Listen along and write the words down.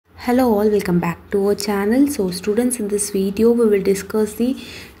Hello all, welcome back to our channel. So students, in this video we will discuss the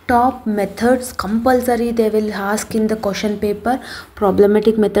top methods compulsory they will ask in the question paper,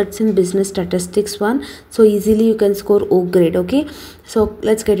 problematic methods in business statistics 1. So easily you can score O grade. Okay, so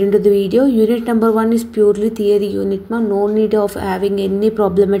let's get into the video. Unit number 1 is purely theory unit ma, no need of having any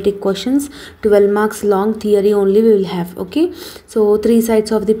problematic questions. 12 marks long theory only we will have. Okay, so 3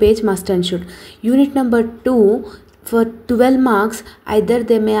 sides of the page must and should. Unit number 2, for 12 marks, either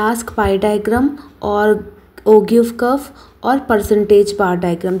they may ask pie diagram or Ogive curve or percentage bar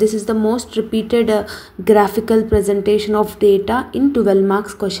diagram. This is the most repeated graphical presentation of data in 12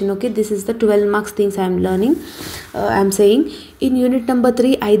 marks question. Okay, this is the 12 marks things I am learning. I am saying in unit number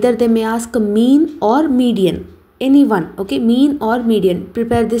 3, either they may ask mean or median. Any one. Okay, mean or median.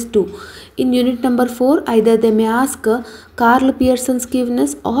 Prepare this too. In unit number 4, either they may ask Carl Pearson's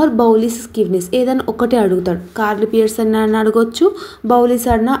skewness or Bowley's skewness. ఏదైనా ఒకటే అడుగుతాడు. Curl Pearson అని అడగొచ్చు, బౌలీ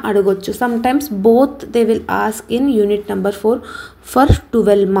sir నా అడగొచ్చు. Sometimes both they will ask in unit number 4 for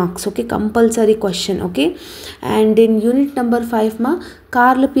 12 marks. Okay, compulsory question. Okay, and in unit number 5 ma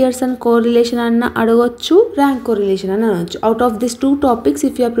Carl Pearson correlation anna అడగొచ్చు, rank correlation అని అనొచ్చు. Out of these two topics,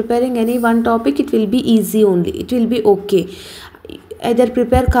 if you are preparing any one topic, it will be easy only. It will be okay. Either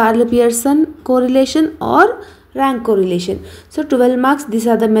prepare Carl Pearson correlation or rank correlation. So 12 marks, these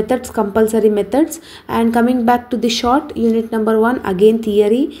are the methods, compulsory methods. And coming back to the short, unit number 1, again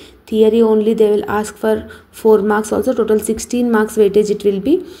theory only they will ask for 4 marks also, total 16 marks weightage it will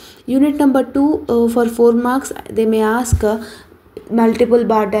be. Unit number 2, for 4 marks they may ask multiple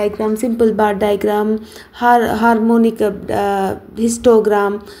bar diagram, simple bar diagram, harmonic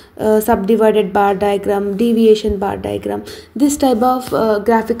histogram, subdivided bar diagram, deviation bar diagram. This type of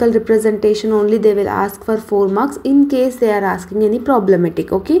graphical representation only they will ask for 4 marks in case they are asking any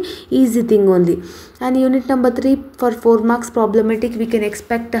problematic. Okay, easy thing only. And unit number 3, for 4 marks problematic, we can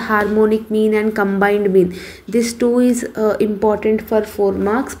expect a harmonic mean and combined mean. This too is important for 4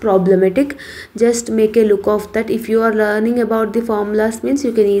 marks problematic. Just make a look of that. If you are learning about the formulas, means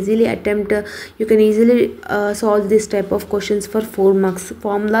you can easily attempt, you can easily solve this type of questions for 4 marks.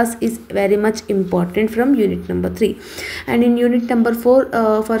 Formulas is very much important from unit number 3. And in unit number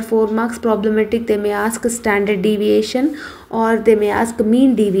 4, for 4 marks problematic, they may ask standard deviation or they may ask mean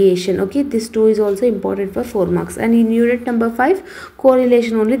deviation. Okay, this too is also important for 4 marks. And in unit number 5,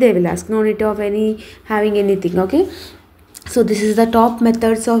 correlation only they will ask, no need of any having anything. Okay, so this is the top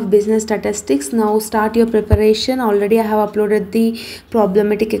methods of business statistics. Now start your preparation. Already I have uploaded the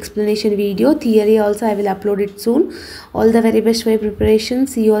problematic explanation video. Theory also I will upload it soon. All the very best for your preparation.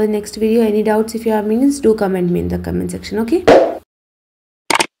 See you all in next video. Any doubts if you have, means do comment me in the comment section. Okay.